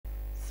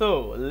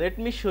So let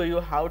me show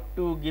you how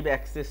to give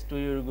access to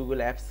your Google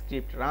Apps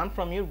script run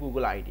from your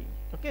Google ID.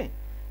 Okay,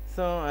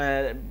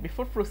 so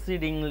before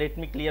proceeding, let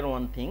me clear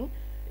one thing.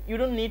 You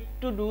don't need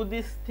to do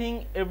this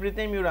thing every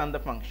time you run the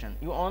function.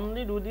 You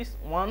only do this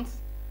once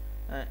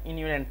in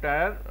your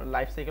entire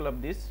life cycle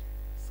of this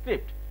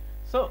script.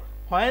 So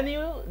when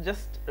you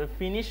just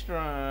finish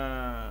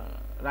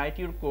write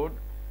your code,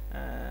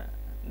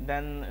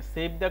 then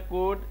save the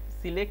code,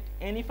 select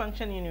any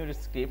function in your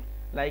script,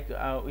 like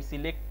we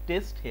select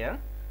test here,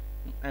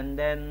 and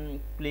then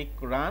click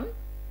run.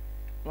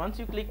 Once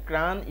you click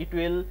run, it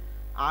will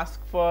ask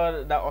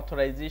for the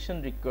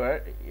authorization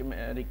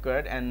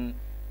required, and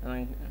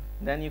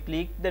then you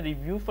click the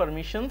review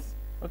permissions.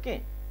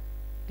 Okay,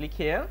 click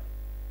here,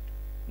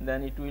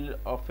 then it will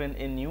open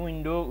a new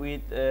window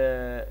with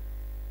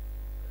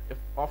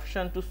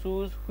option to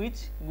choose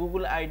which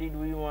Google ID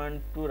do you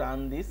want to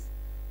run this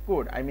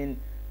code. I mean,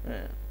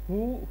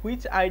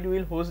 which ID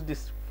will host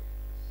this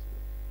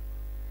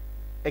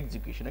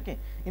execution. Okay,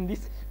 in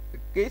this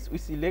case we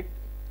select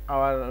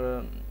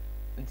our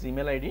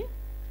Gmail ID,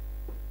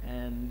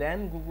 and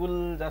then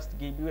Google just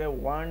give you a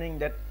warning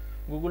that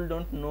Google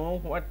don't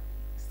know what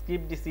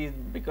script this is,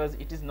 because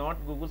it is not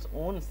Google's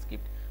own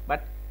script,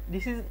 but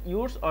this is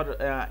yours, or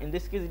in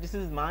this case this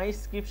is my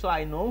script, so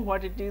I know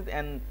what it is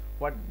and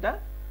what the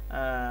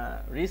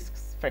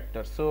risks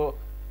factor. So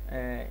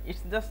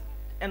it's just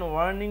an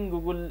warning.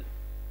 Google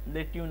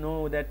let you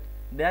know that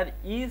there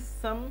is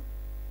some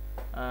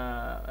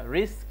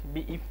risk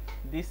if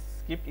this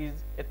script is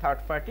a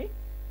third party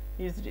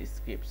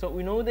script. So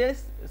we know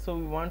this, so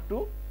we want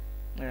to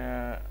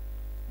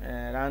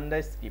run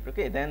the script.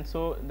 Okay, then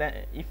so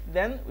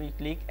then we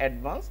click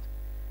advanced,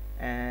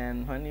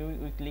 and when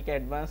we click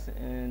advanced,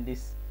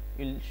 this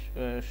will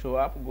show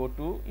up. Go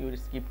to your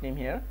script name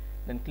here,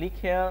 then click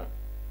here,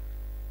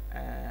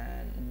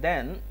 and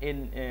then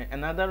in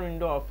another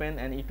window open,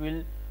 and it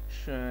will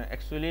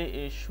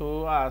actually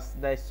show us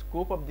the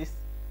scope of this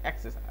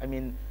access. I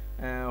mean,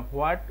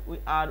 what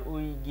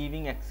we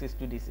giving access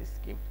to this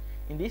script.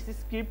 In this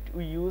script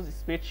we use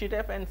spreadsheet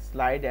app and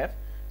slide app.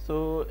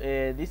 So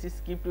this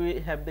script we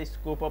have the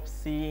scope of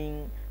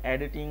seeing,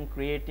 editing,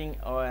 creating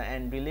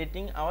and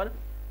deleting our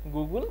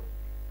Google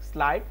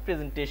slide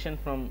presentation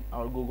from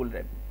our Google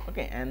Drive.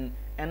 Okay, and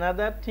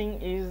another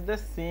thing is the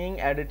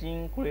seeing,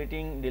 editing,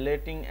 creating,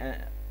 deleting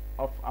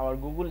of our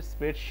Google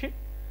spreadsheet.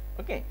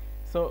 Okay,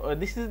 so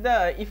this is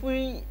the, if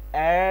we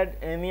add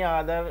any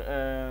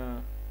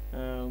other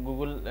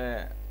Google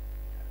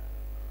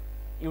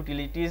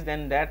utilities,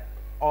 then that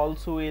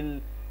also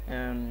will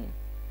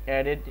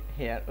added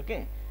here.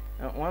 Okay,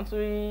 once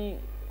we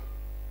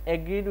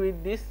agreed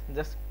with this,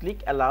 just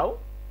click allow.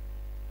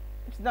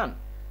 It's done.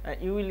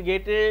 You will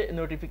get a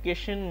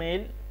notification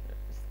mail.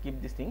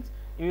 Skip these things.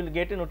 You will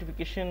get a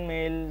notification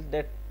mail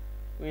that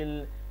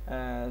will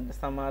the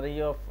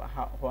summary of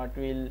what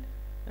will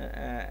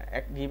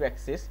give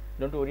access.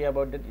 Don't worry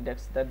about that.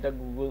 That's the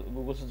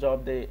Google's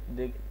job. They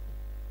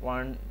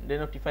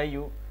notify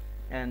you,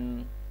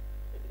 and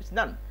it's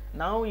done.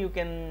 Now you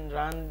can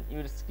run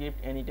your script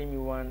anytime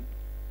you want.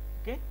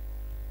 Okay,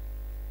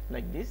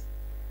 like this,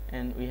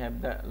 and we have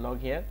the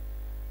log here.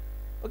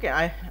 Okay,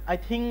 I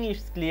think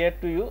it's clear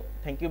to you.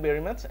 Thank you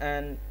very much.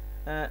 And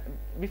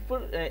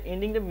before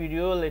ending the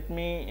video, let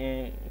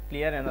me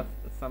clear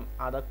some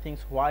other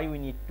things why we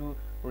need to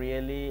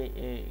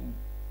really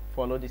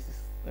follow this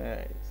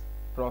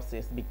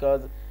process,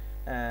 because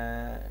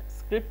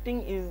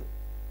scripting is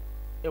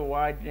a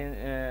wide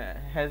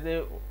has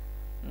a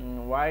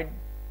wide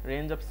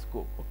range of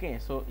scope. Okay,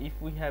 so if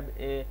we have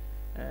a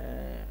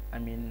I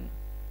mean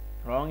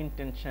wrong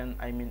intention,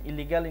 I mean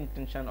illegal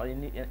intention, or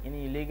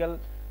any illegal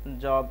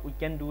job, we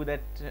can do that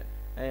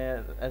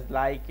as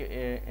like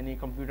any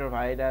computer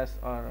virus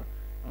or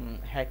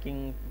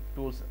hacking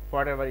tools,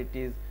 whatever it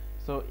is.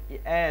 So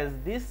as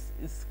this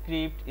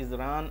script is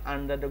run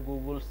under the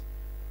Google's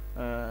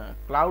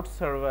cloud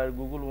server,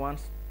 Google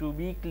wants to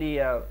be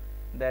clear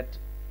that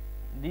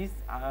these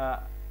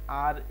are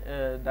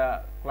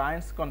the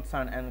client's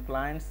concern, and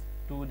clients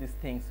do these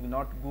things,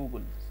 not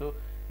Google. So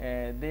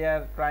they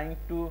are trying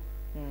to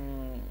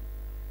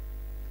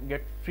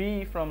get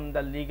free from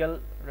the legal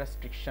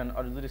restriction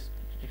or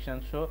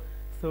restriction.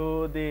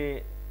 So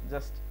they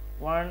just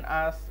want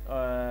us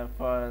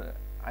for,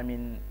 I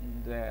mean,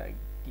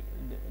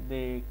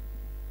 they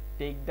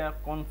take the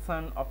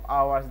concern of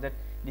ours that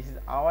this is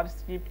our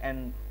script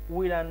and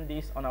we run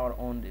this on our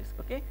own risk.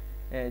 Okay,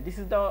 this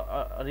is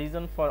the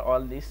reason for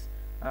all this.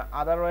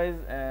 Otherwise,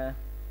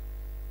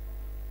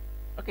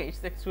 okay,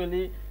 it's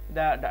actually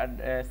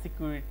the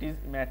securities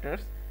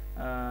matters,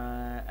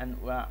 and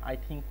I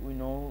think we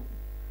know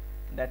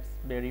that's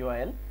very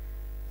well.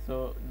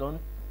 So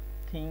don't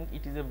think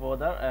it is a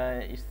bother.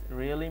 It's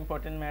really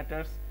important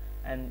matters,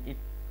 and it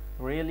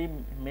really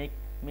make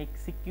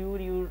secure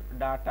your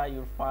data,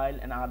 your file,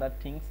 and other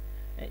things.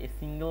 A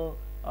single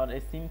or a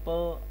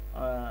simple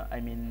I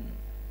mean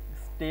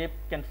step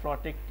can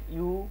protect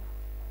you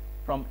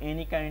from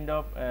any kind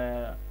of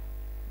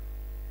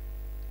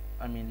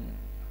I mean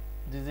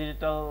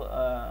digital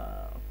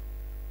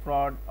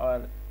fraud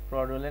or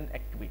fraudulent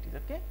activities.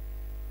 Okay,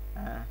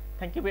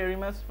 thank you very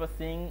much for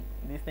seeing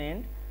this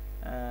end.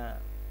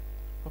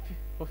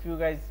 Hope you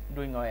guys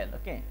doing well.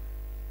 Okay,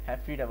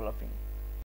 happy developing.